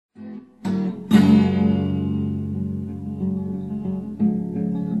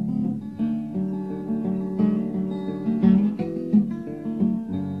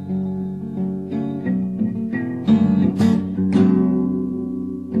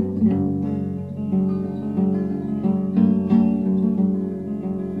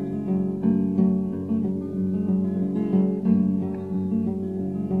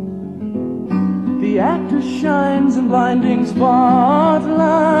blinding spotlight,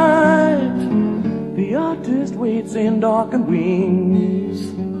 the artist waits in darkened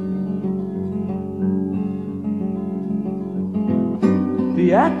wings.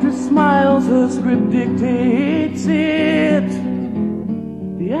 The actress smiles, her script dictates it.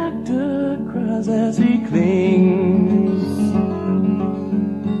 The actor cries as he clings,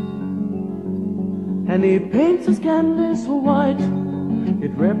 and he paints his canvas white.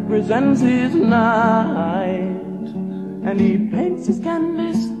 It represents his night. And he paints his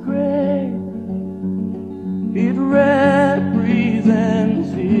canvas gray. It represents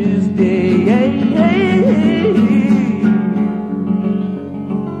his day.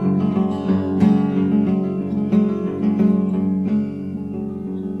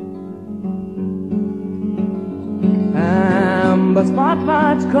 The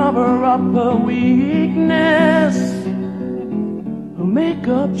spotlights cover up her weakness. Her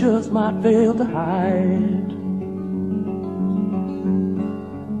makeup just might fail to hide.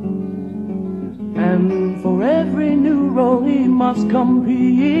 And for every new role he must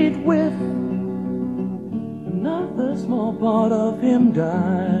compete with, another small part of him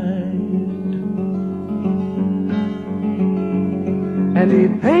died. And he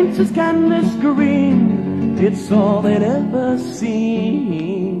paints his canvas green. It's all they'd ever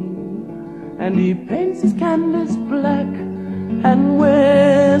seen. And he paints his canvas black and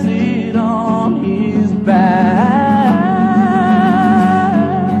wears it on his back.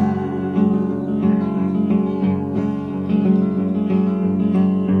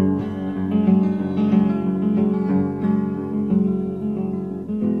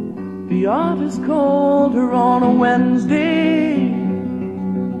 The artist called her on a Wednesday.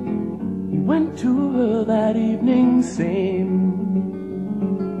 Went to her that evening same.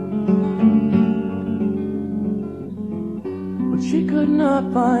 But she could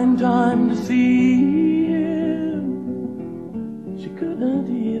not find time to see him. She couldn't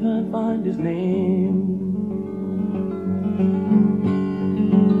even find his name.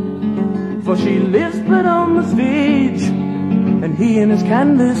 For she lives but on the stage, and he in his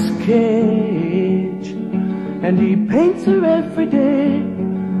canvas cage. And he paints her every day,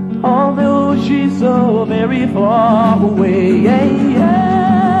 although she's so very far away.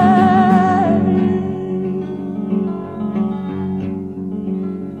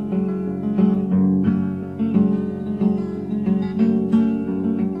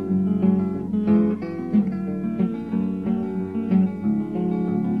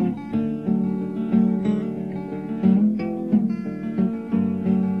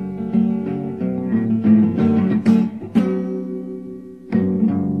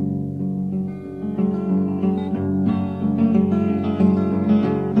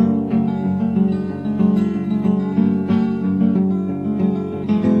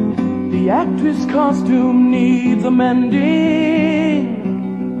 The actress' costume needs amending.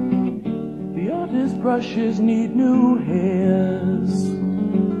 The artist's brushes need new hairs.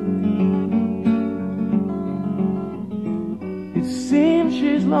 It seems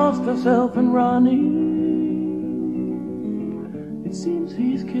she's lost herself in running. It seems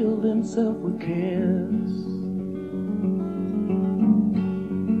he's killed himself with cares.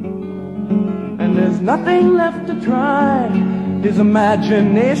 And there's nothing left to try. His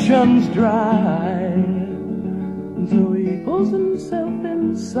imagination's dry, and so he pulls himself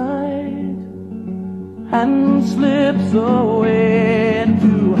inside and slips away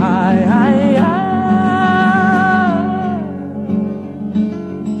too high.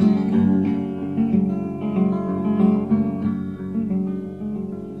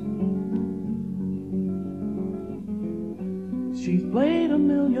 She's played a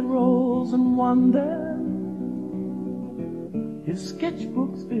million roles and won them. His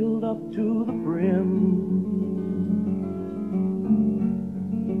sketchbook's filled up to the brim.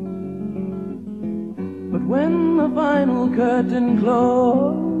 But when the final curtain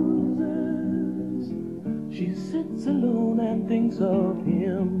closes, she sits alone and thinks of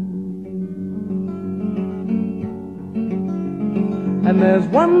him. And there's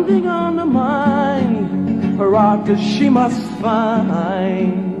one thing on her mind, her artist she must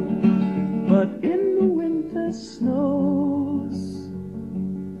find. But in the winter snows,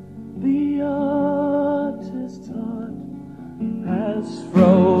 the artist's heart has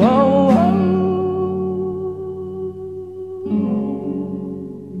frozen.